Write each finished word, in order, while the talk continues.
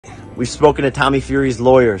We've spoken to Tommy Fury's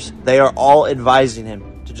lawyers. They are all advising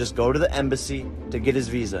him to just go to the embassy to get his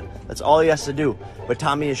visa. That's all he has to do. But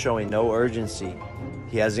Tommy is showing no urgency.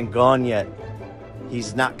 He hasn't gone yet.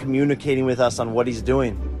 He's not communicating with us on what he's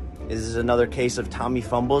doing. Is this another case of Tommy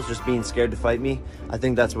fumbles, just being scared to fight me? I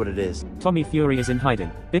think that's what it is. Tommy Fury is in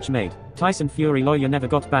hiding. Bitch made. Tyson Fury lawyer never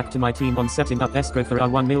got back to my team on setting up escrow for our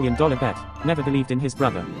 $1 million bet. Never believed in his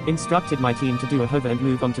brother. Instructed my team to do a hover and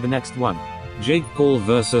move on to the next one. Jake Paul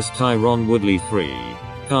versus Tyron Woodley 3.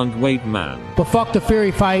 Can't wait, man. But fuck the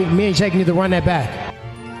Fury fight. Me and Jake need to run that back.